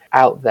which is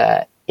out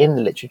there in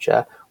the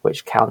literature,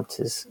 which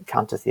counters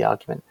the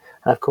argument.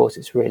 And of course,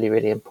 it's really,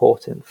 really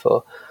important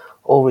for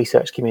all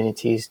research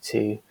communities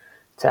to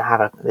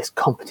have this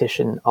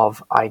competition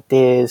of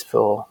ideas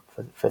for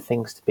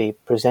things to be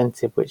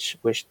presented,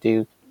 which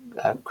do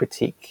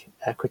critique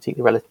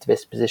the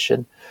relativist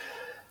position.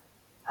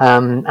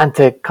 And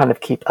to kind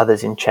of keep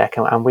others in check,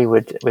 and we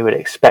would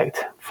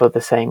expect for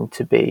the same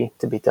to be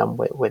done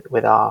with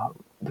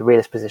the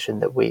realist position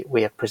that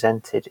we have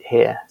presented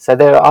here. So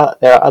there are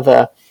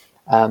other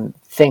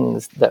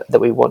things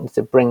that we want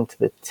to bring to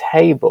the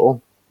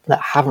table that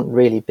haven't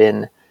really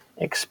been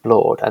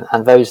explored,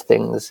 and those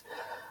things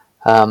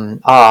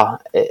are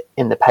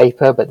in the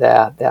paper, but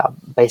they are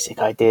basic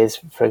ideas.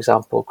 For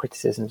example,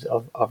 criticisms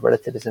of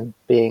relativism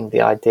being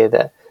the idea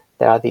that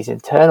there are these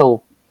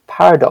internal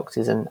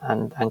paradoxes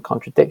and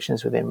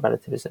contradictions within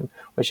relativism,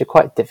 which are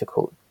quite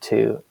difficult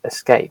to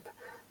escape.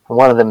 And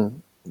one of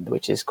them,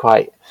 which is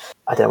quite,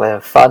 I don't know whether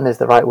fun is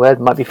the right word,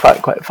 might be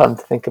quite fun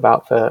to think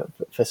about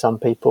for some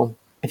people.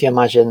 If you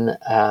imagine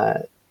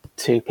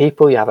two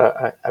people, you have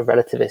a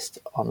relativist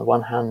on the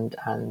one hand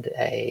and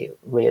a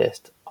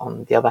realist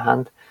on the other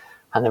hand.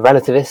 And the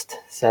relativist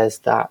says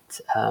that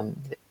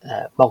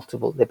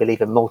they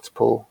believe in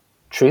multiple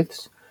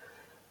truths,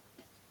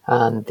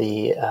 and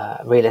the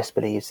realist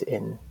believes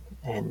in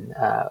an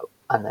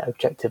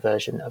objective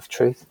version of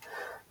truth.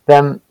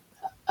 Then,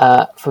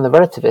 from the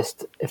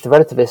relativist, if the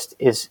relativist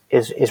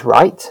is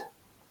right,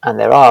 and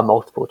there are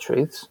multiple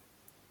truths,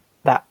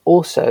 that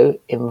also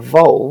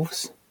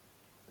involves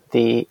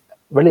the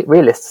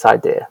realist's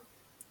idea.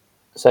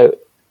 So,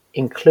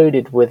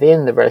 included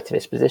within the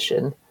relativist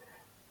position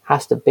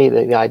has to be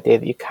the idea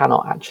that you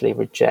cannot actually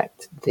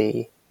reject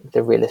the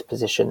realist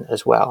position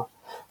as well.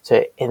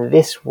 So in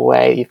this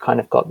way, you've kind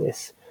of got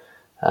this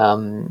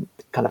kind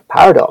of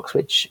paradox,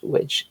 which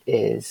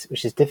is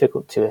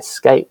difficult to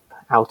escape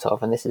out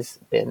of, and this has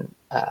been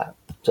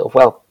sort of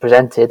well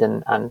presented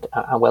and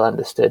well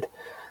understood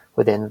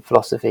within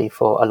philosophy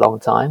for a long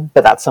time.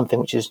 But that's something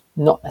which has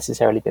not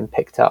necessarily been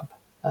picked up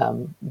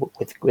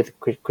with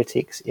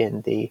critiques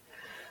in the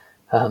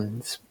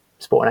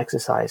sport and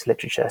exercise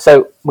literature.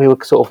 So we were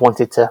sort of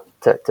wanted to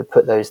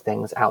put those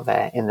things out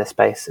there in the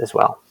space as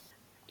well.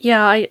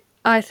 Yeah,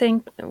 I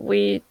think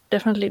we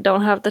definitely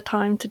don't have the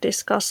time to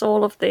discuss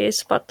all of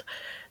these, but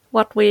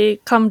what we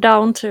come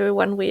down to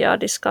when we are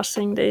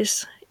discussing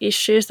these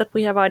issues that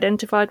we have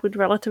identified with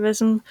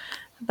relativism,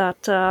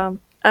 that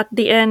at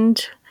the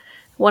end,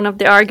 one of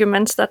the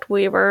arguments that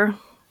we were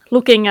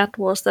looking at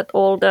was that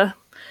all the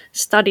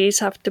studies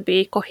have to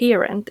be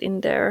coherent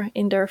in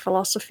their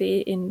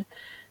philosophy,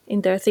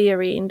 in their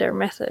theory, in their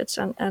methods,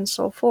 and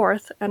so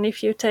forth. And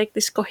if you take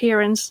this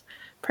coherence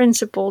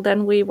principle,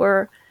 then we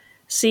were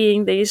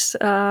seeing these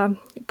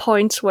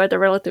points where the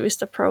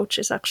relativist approach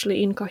is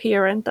actually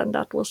incoherent, and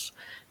that was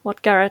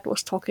what Gareth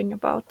was talking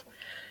about.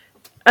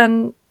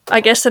 And I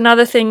guess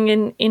another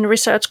thing in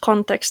research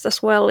context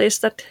as well is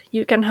that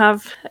you can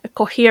have a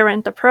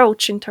coherent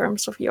approach in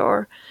terms of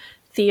your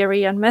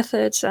theory and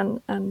methods and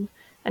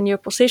your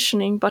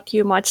positioning, but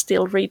you might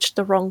still reach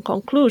the wrong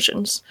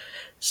conclusions.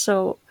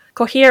 So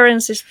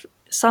coherence is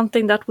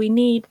something that we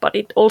need, but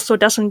it also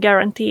doesn't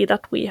guarantee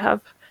that we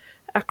have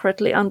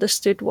accurately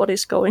understood what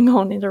is going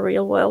on in the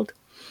real world.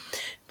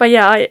 But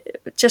yeah,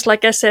 just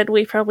like I said,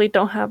 we probably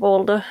don't have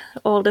all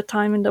the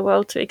time in the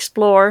world to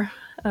explore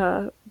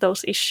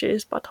those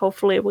issues, but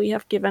hopefully we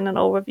have given an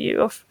overview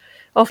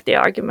of the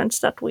arguments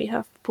that we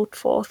have put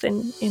forth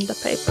in the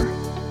paper.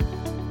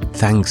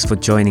 Thanks for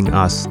joining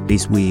us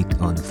this week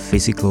on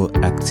Physical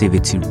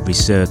Activity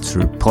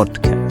Researcher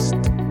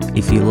Podcast.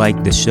 If you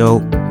like the show,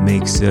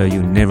 make sure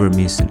you never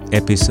miss an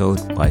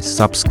episode by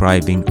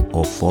subscribing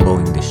or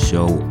following the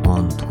show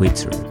on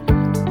Twitter.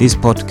 This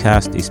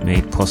podcast is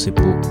made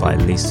possible by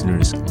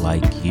listeners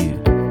like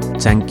you.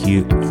 Thank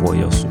you for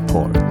your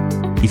support.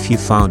 If you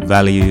found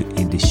value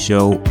in the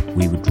show,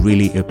 we would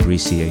really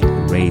appreciate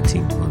a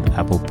rating on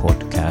Apple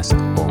Podcasts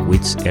or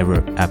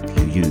whichever app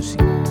you're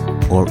using.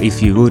 Or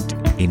if you would,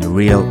 in a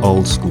real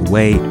old school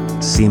way,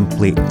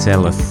 simply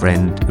tell a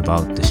friend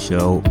about the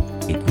show.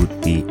 It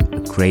would be a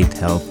great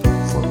help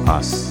for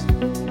us.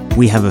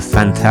 We have a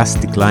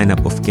fantastic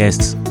lineup of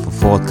guests for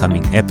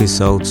forthcoming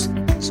episodes,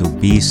 so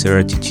be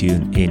sure to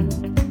tune in.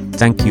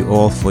 Thank you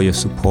all for your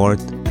support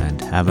and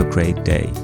have a great day.